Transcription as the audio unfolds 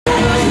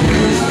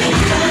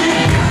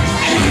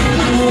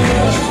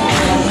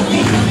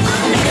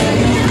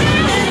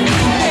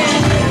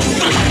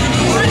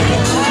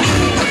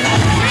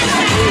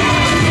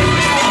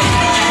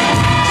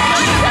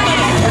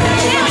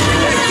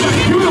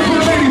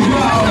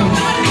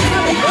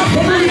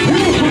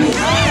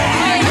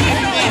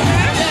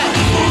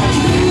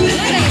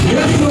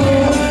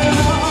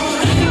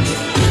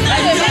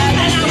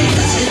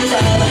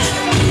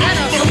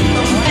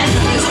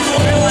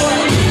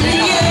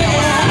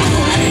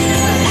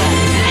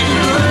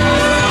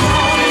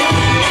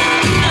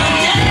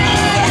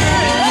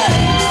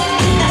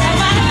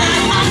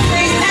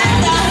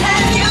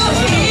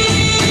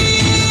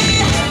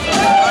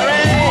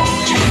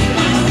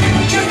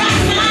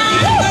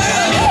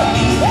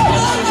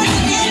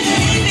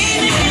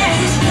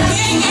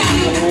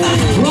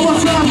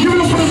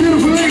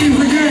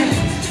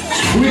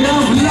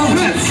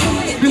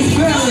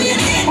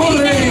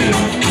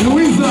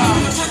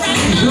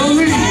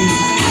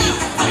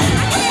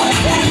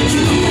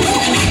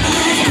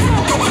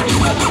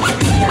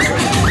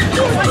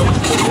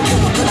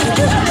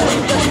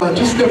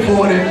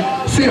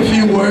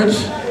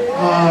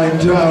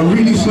and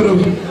really sort of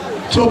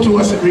talk to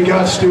us in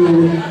regards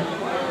to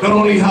not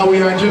only how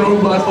we are in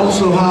general, but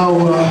also how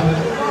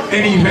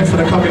any events that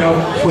are coming up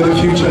for the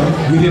future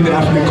within the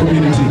African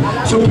community.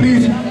 So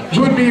please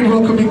join me in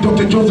welcoming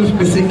Dr. Joseph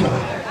Mesinga.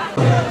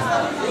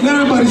 Let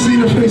everybody see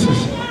their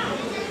faces.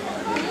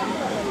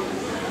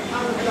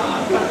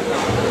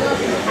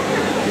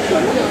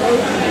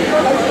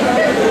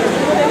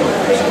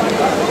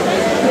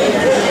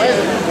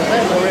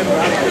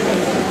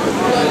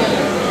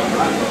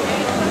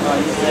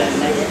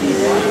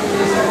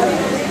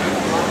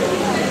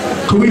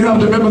 Could we have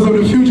the members of the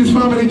Fugees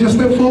family just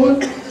step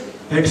forward?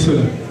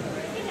 Excellent.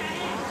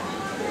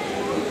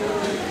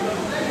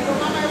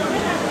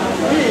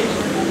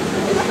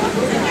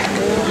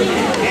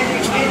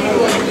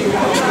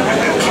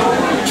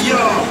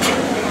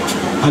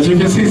 As you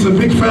can see, it's a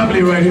big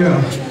family right here.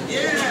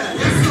 Yeah,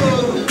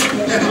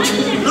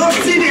 not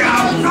sitting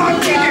out,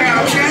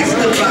 catch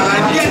the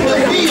vibe, get the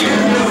beat.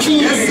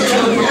 Yes, sir.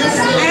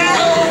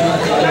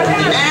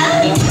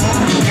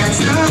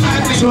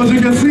 So as you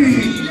can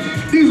see,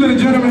 these are the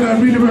gentlemen that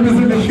really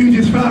represent the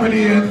Fugees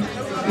family, and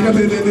you know,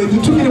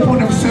 they took it upon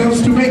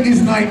themselves to make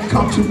this night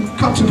come to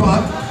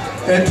part.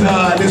 And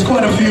there's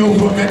quite a few of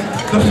them, and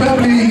the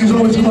family is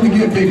always going to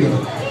get bigger.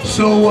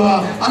 So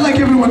I'd like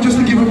everyone just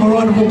to give them a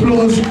round of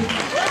applause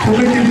for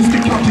making this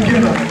thing come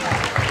together.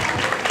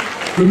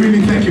 We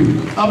really thank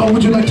you. Abba,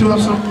 would you like to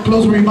have some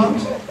closing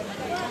remarks?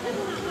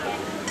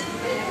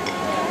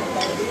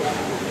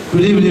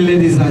 Good evening,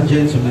 ladies and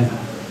gentlemen.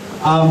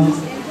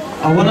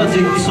 I want to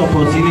take this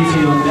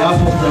opportunity on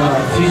behalf of the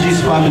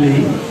Fugees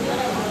family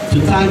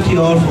to thank you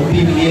all for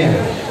being here.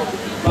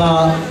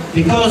 But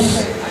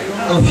because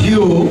of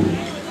you,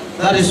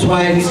 that is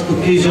why this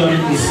occasion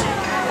is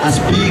as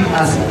big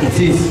as it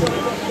is.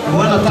 I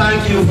want to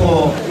thank you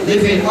for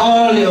leaving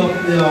all your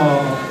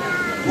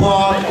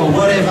work or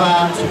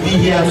whatever to be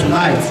here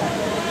tonight.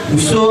 We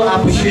so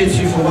appreciate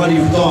you for what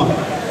you've done.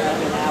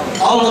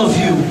 All of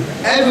you,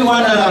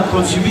 everyone that have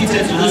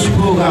contributed to this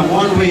program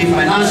one way,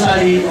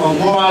 financially or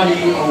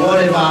morally or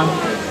whatever,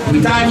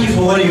 we thank you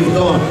for what you've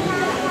done.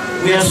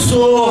 We are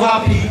so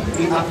happy,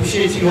 we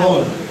appreciate you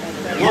all.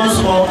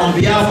 Once more, on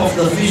behalf of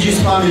the Fugees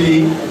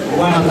family, we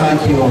want to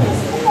thank you all.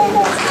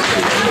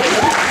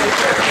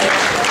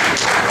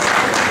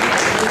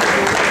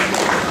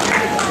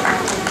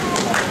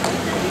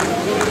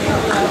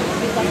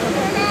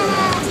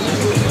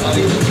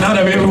 Now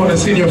that everyone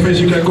has seen your face,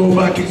 you can go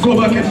back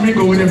and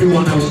mingle with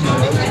everyone else now.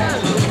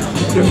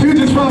 The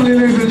Fugees family,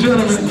 ladies and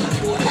gentlemen.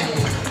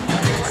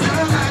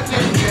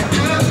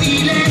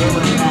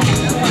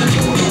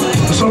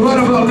 So right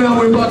about now,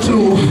 we're about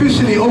to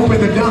officially open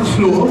the dance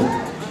floor,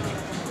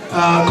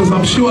 because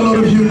I'm sure a lot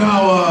of you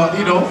now are,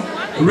 you know,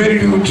 ready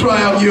to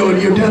try out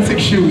your dancing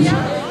shoes.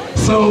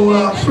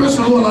 So first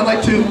of all, I'd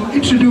like to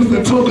introduce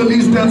the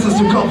Togolese dancers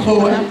to come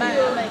forward.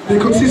 They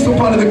consist of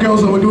part of the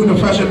girls that were doing the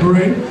fashion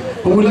parade.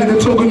 But we'd like the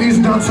Togolese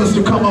dancers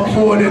to come up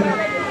forward and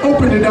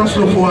open the dance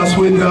floor for us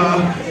with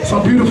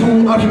some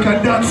beautiful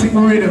African dancing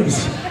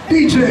rhythms.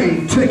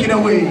 DJ, take it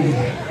away.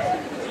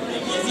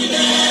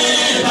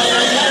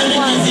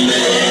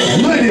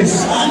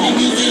 Ladies.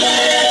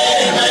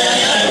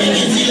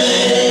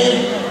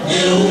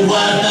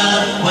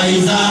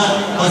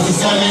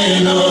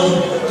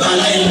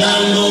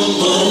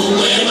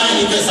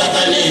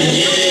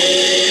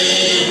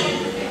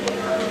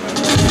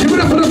 Give it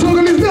up for the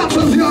Togolese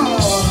dancers, y'all.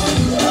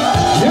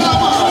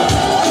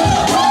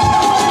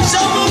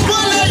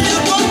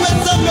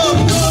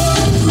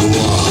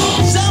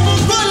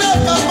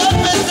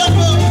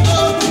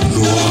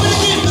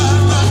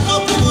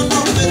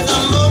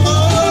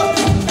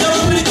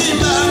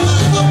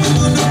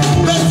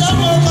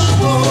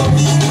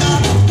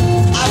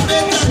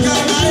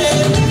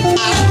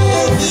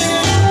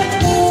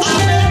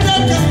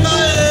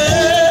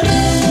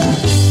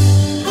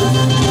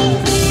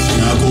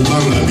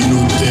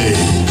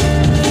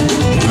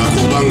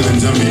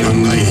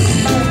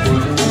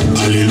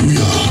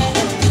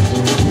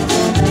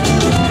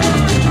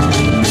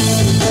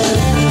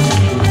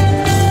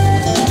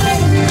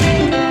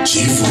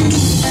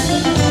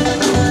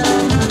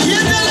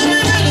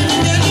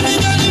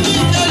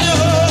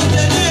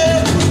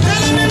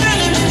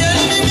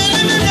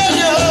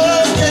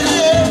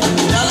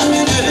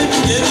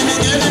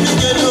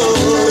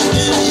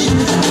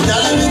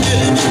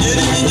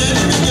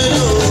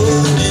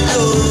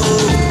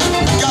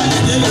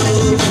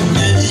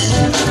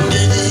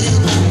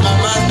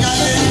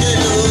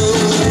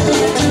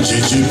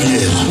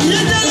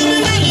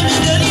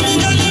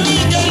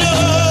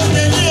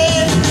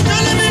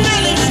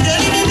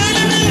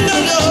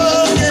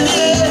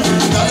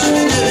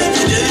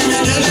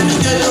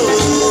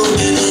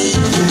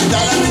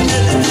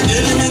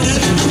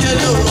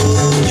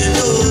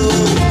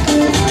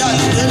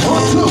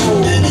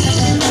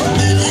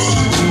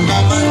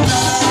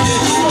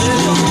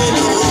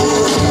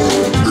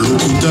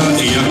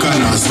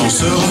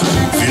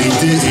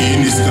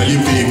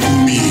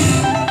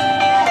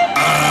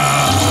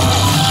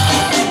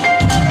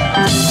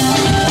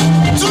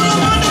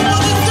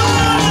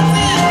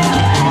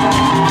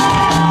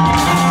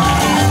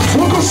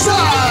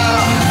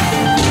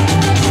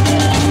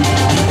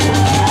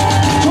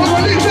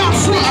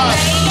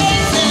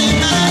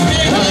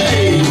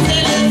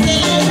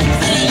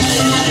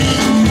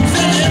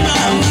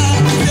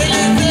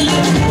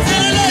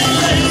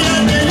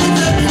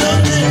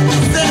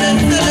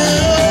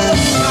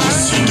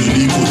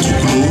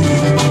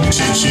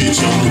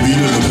 Tchernobyl,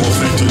 le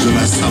prophète de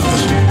la sape.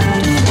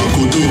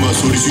 Makoto va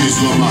solution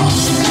Iswama.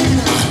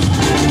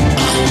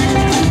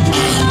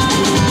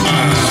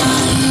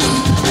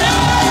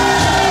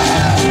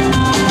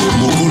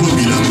 Mokolo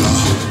Bilanga.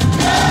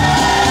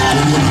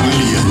 Kongo na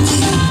ngali yandi.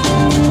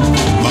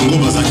 Bango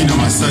bazaki na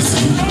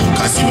masasi,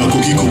 kasi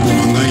bakoki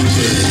koboma ngai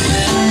te.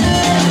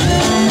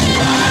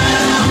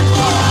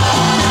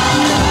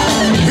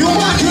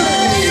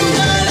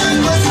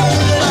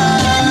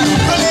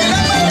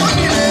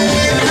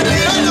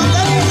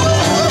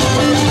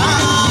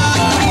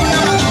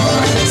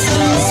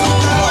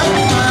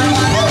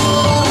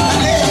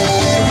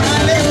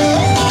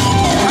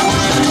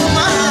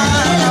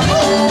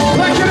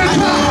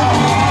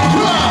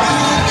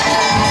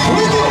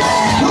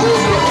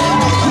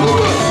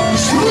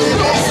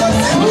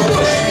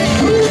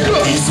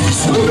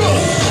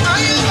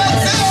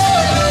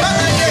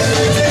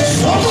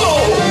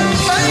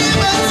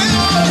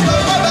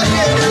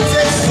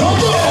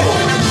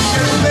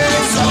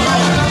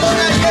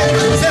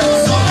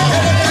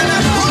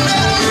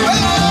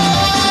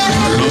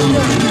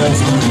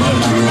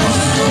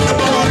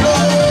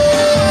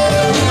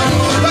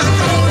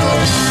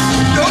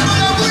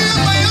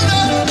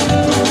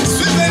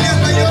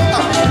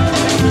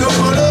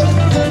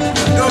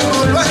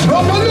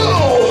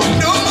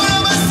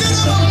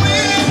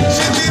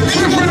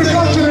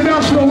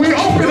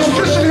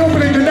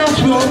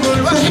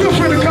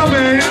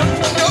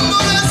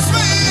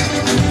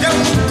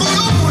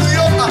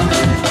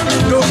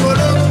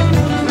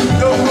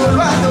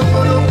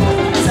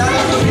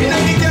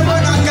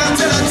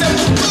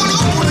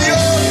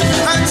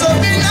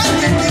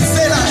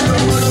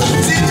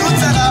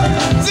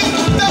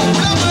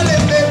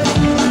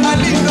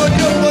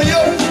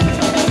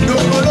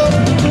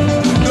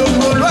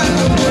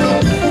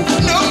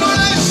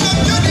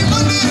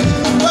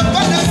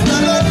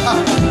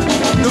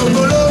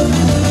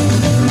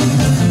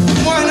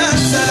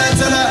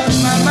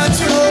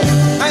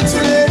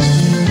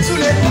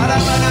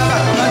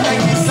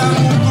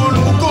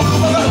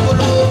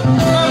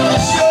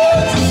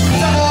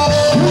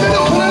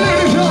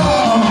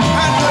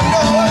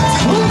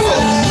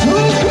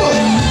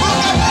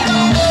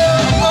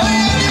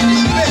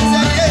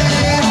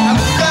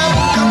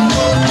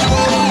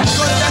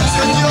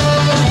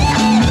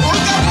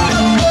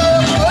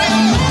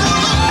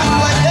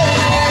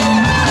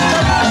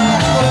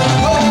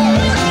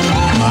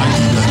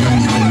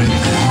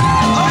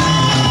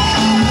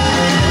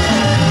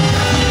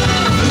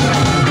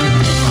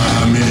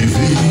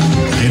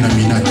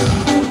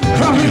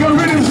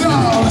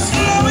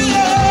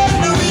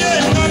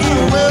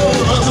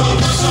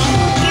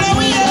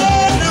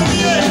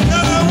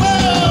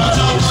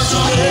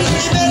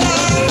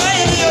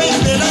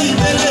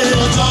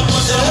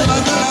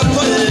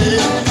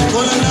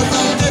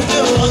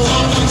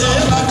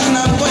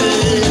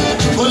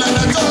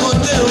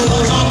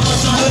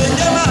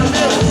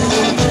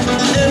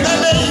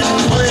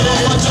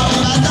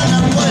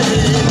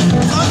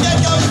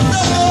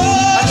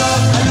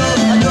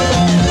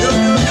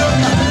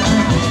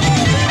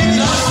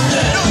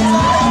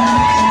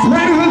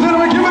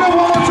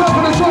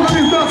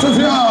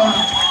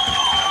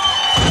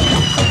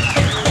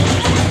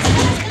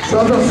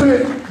 As I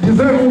said,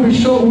 dessert will be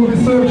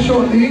served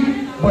shortly,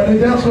 but the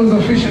dance floor is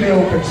officially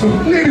open. So,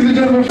 ladies and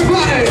gentlemen,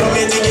 fly!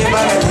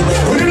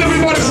 We need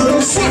everybody to go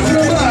front to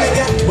the back.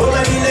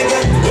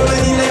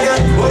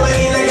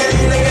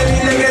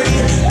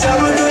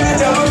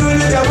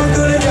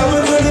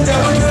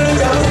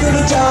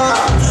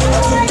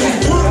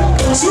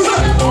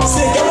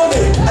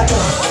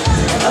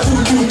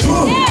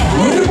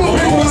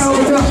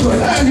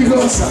 There you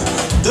go.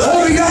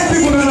 All the young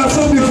people that I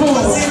saw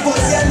before.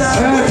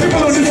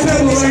 People on this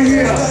table right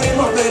here.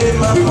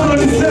 People on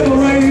this table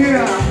right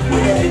here.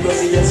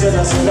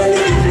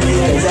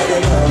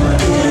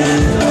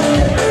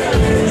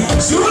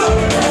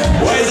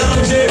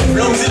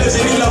 Blanc, c'est le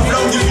génie, la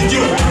flamme du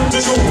vidéo.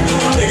 Toujours,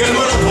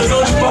 également la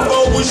présence du papa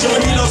au bout,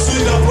 Johnny, la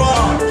suite d'avoir.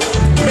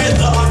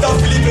 Maître à ta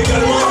Philippe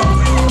également.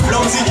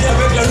 Blanc, c'est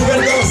avec la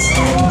nouvelle danse.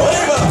 On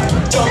y va.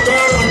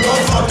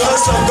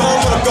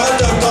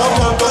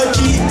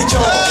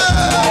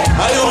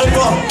 Allez, on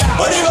répond.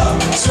 On y va.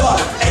 Soit,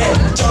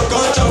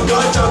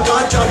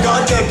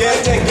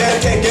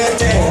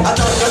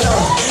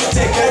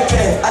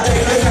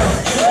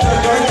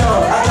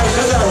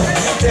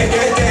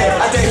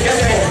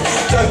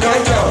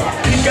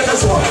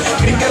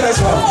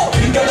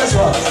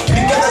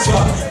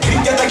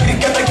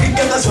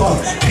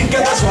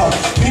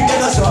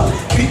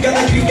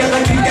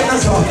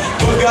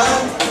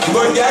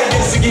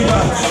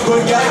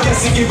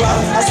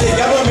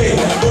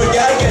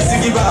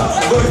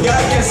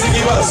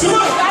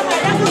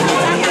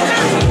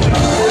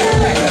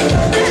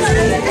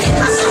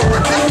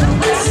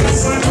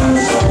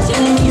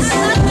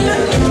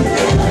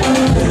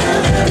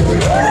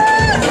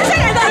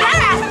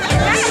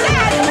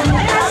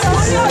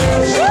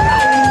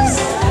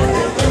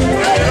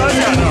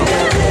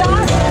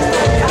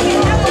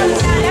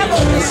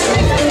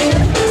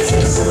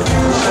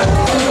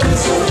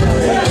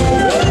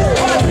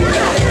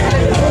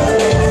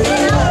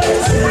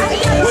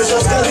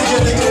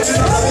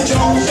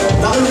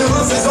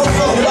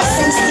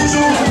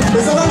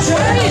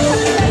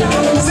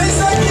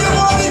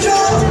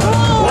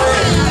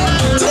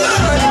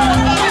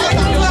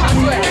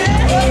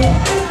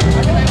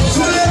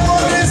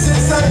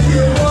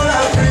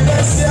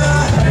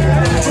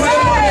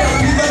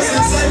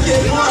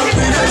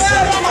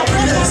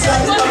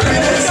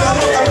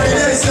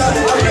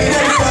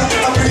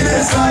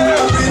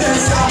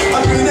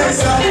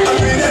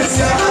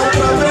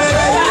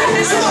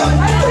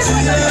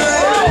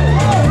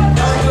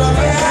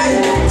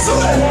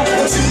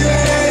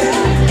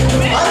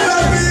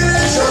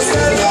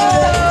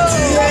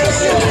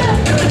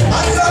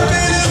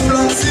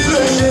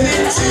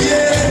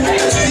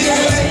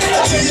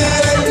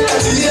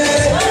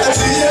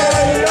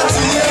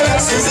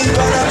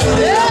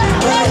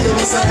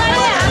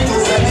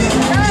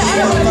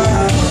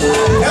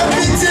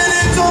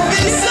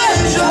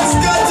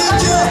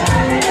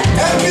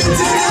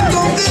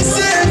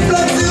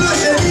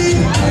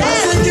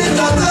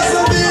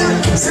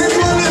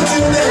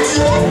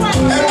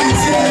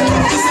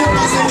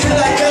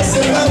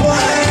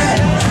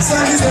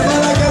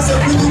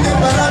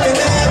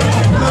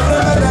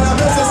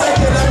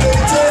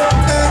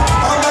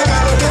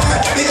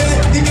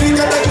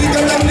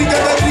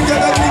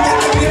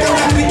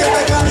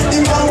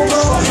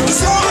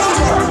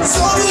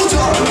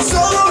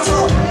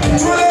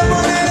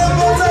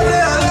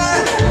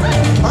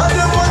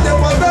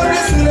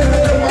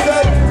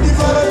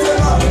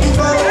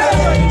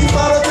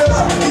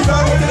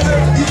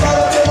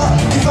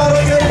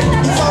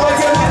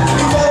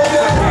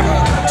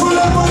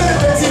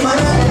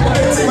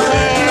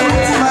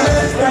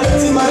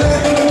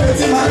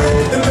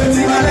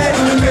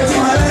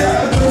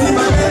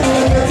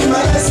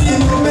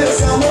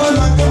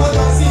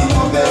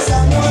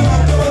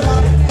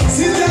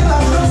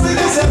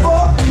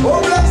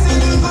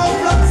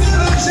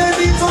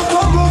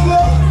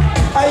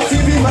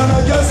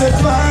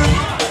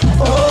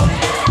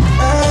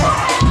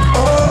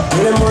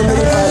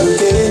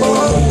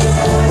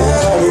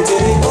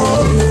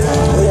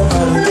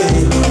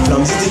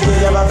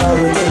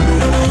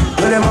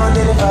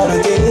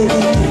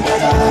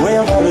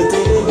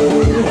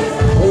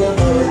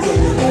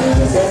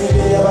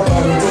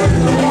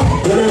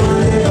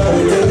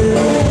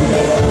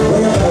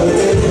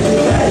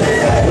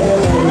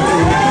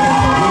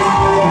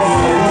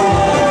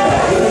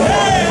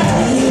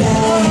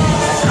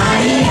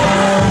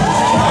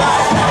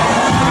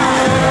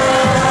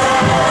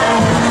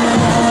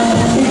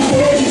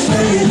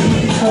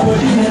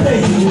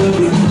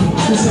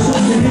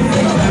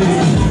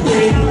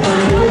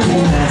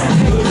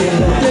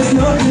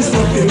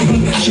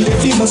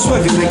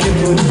 Swag is like a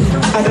good.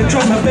 I don't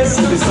try my best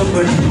to be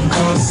somebody,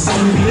 cause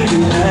I'm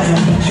living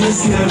life.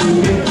 Just now you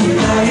make me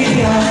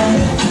high.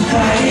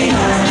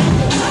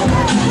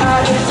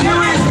 I just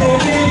feel it,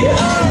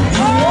 baby.